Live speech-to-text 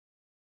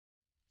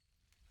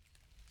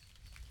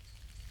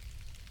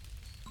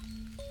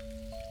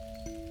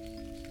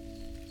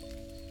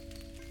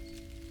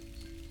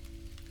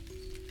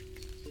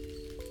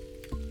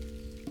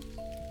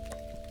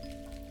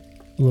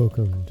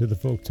Welcome to the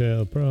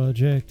Folktale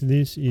Project.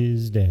 This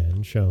is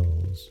Dan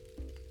Scholes.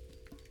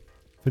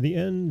 For the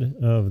end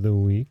of the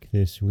week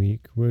this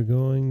week, we're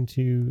going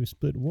to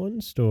split one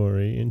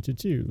story into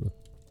two.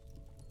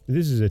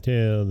 This is a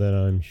tale that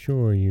I'm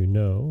sure you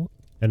know,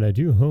 and I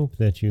do hope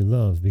that you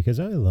love because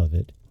I love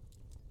it.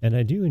 And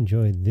I do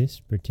enjoy this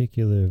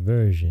particular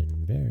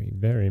version very,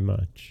 very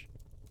much.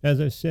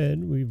 As I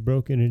said, we've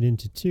broken it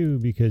into two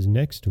because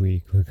next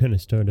week we're going to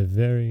start a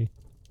very,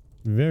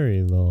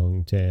 very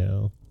long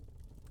tale.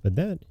 But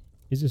that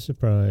is a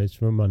surprise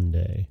for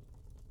Monday.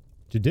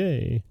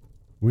 Today,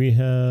 we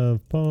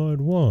have part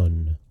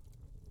 1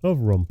 of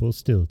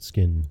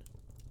Rumpelstiltzkin.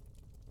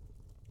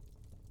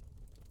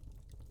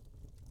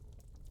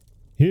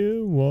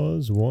 Here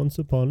was once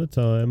upon a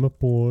time a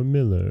poor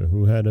miller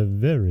who had a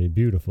very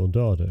beautiful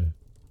daughter.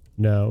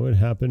 Now it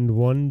happened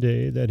one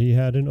day that he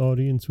had an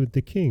audience with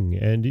the king,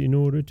 and in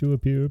order to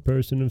appear a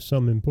person of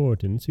some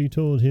importance, he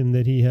told him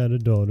that he had a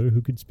daughter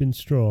who could spin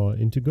straw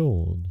into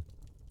gold.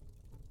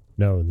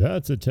 "Now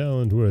that's a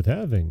talent worth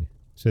having,"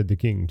 said the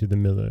king to the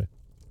miller.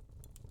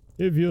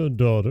 "If your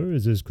daughter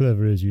is as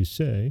clever as you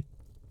say,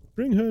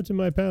 bring her to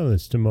my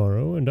palace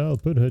tomorrow, and I'll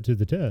put her to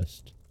the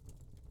test."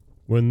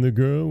 When the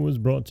girl was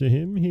brought to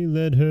him, he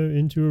led her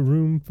into a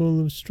room full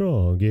of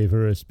straw, gave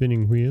her a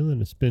spinning wheel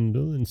and a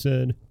spindle, and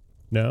said,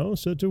 "Now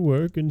set to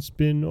work and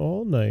spin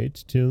all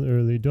night till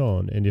early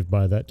dawn, and if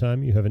by that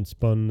time you haven't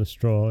spun the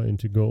straw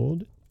into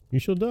gold, you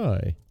shall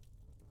die."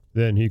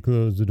 Then he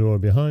closed the door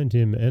behind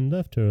him and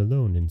left her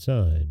alone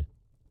inside.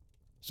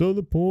 So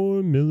the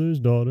poor miller's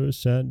daughter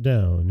sat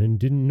down and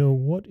didn't know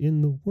what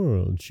in the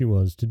world she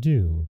was to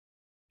do.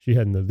 She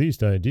hadn't the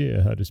least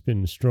idea how to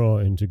spin straw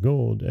into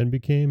gold, and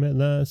became at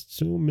last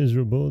so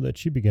miserable that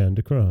she began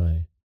to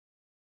cry.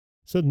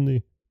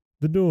 Suddenly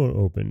the door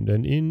opened,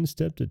 and in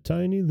stepped a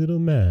tiny little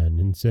man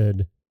and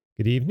said,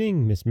 "Good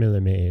evening, Miss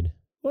Miller Maid.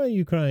 Why are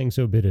you crying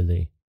so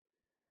bitterly?"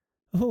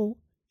 "Oh,"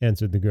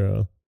 answered the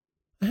girl,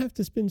 "I have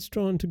to spin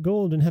straw into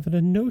gold and haven't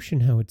a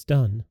notion how it's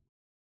done."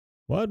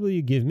 "What will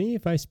you give me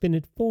if I spin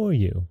it for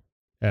you?"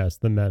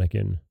 asked the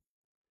mannikin.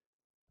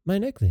 "My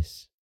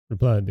necklace,"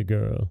 replied the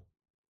girl.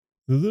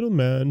 The little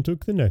man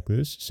took the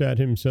necklace, sat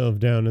himself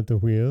down at the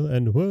wheel,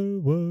 and whir,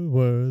 whir,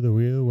 whir, the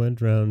wheel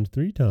went round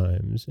 3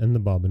 times, and the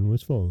bobbin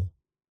was full.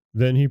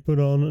 Then he put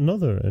on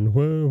another, and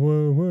whir,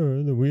 whir,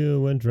 whir, the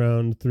wheel went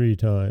round 3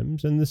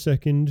 times, and the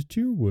second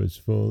too was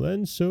full,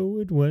 and so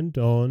it went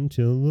on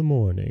till the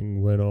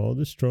morning, when all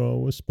the straw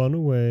was spun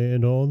away,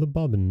 and all the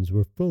bobbins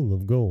were full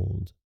of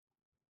gold.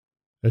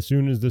 As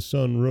soon as the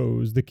sun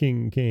rose, the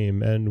king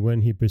came, and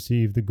when he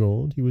perceived the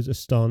gold, he was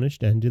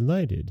astonished and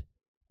delighted,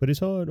 but his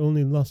heart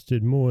only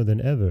lusted more than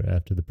ever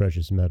after the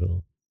precious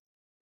metal.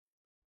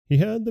 He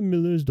had the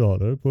miller's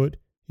daughter put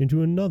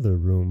into another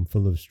room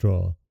full of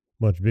straw,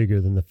 much bigger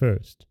than the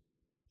first,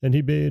 and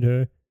he bade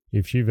her,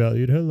 if she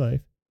valued her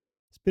life,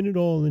 spin it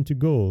all into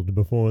gold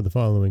before the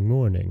following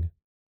morning.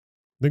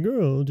 The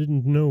girl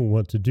didn't know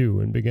what to do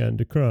and began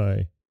to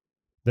cry.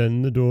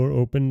 Then the door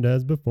opened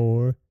as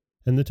before,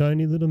 and the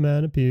tiny little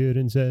man appeared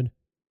and said,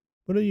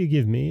 "What'll you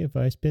give me if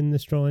I spin the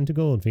straw into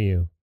gold for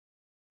you?"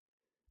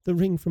 "The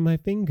ring from my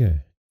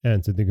finger,"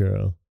 answered the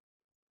girl.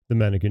 The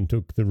mannikin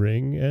took the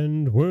ring,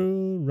 and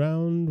whirl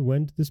round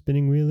went the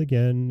spinning wheel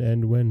again,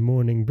 and when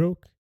morning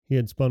broke, he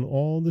had spun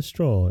all the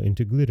straw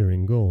into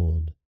glittering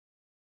gold.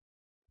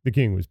 The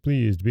king was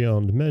pleased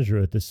beyond measure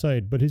at the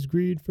sight, but his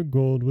greed for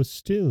gold was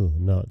still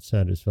not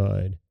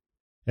satisfied,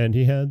 and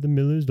he had the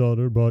miller's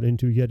daughter brought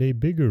into yet a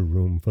bigger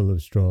room full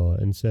of straw,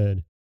 and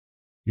said,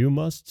 "You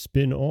must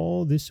spin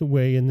all this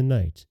away in the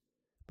night,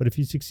 but if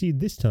you succeed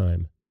this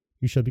time,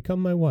 you shall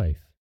become my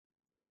wife."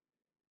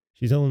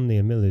 "She's only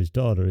a miller's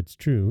daughter, it's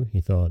true," he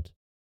thought,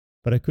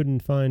 "but I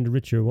couldn't find a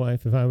richer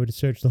wife if I were to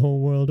search the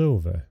whole world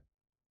over."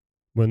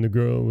 When the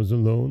girl was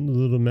alone, the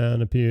little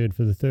man appeared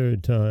for the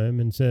 3rd time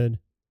and said,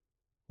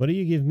 "What'll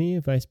you give me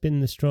if I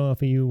spin the straw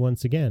for you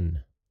once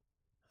again?"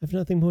 "I've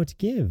nothing more to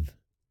give,"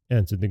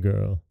 answered the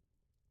girl.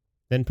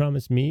 "Then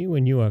promise me,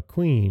 when you are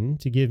queen,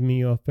 to give me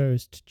your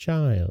first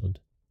child."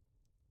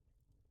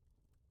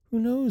 "Who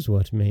knows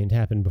what mayn't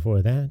happen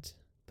before that?"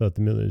 thought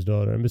the miller's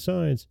daughter, and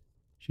besides,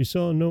 she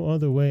saw no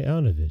other way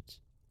out of it.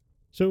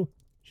 So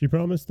she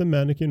promised the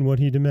mannikin what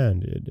he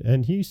demanded,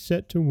 and he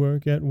set to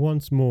work at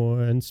once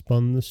more and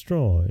spun the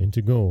straw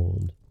into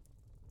gold.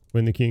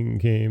 When the king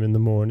came in the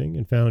morning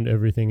and found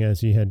everything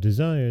as he had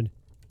desired,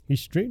 he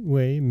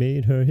straightway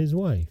made her his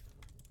wife,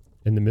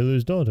 and the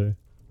miller's daughter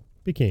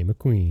became a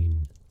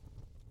queen.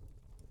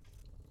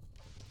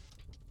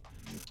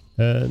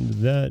 And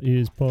that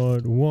is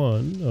part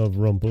 1 of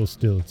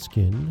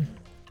Rumpelstiltzkin.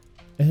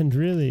 And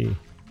really,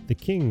 the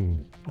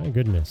king, my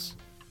goodness,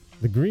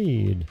 the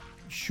greed,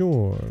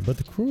 sure, but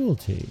the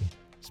cruelty.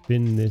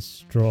 Spin this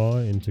straw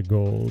into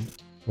gold,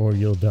 or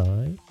you'll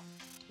die.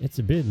 It's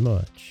a bit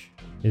much,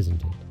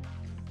 isn't it?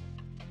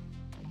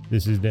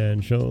 This is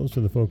Dan Scholes for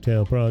the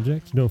Folktale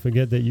Project. Don't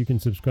forget that you can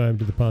subscribe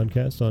to the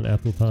podcast on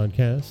Apple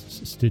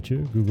Podcasts, Stitcher,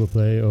 Google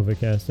Play,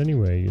 Overcast,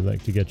 anywhere you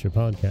like to get your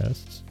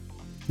podcasts.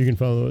 You can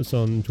follow us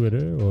on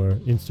Twitter or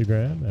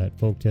Instagram at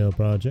Folktale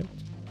Project.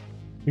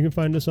 You can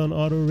find us on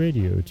Auto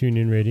Radio,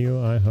 TuneIn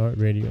Radio,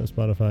 iHeartRadio,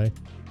 Spotify,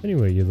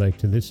 anywhere you like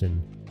to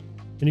listen.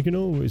 And you can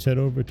always head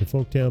over to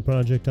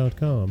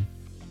folktaleproject.com.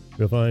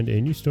 You'll find a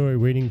new story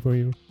waiting for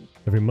you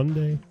every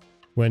Monday,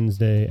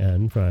 Wednesday,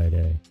 and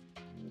Friday.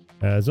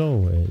 As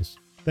always,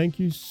 thank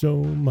you so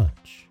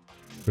much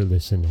for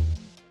listening.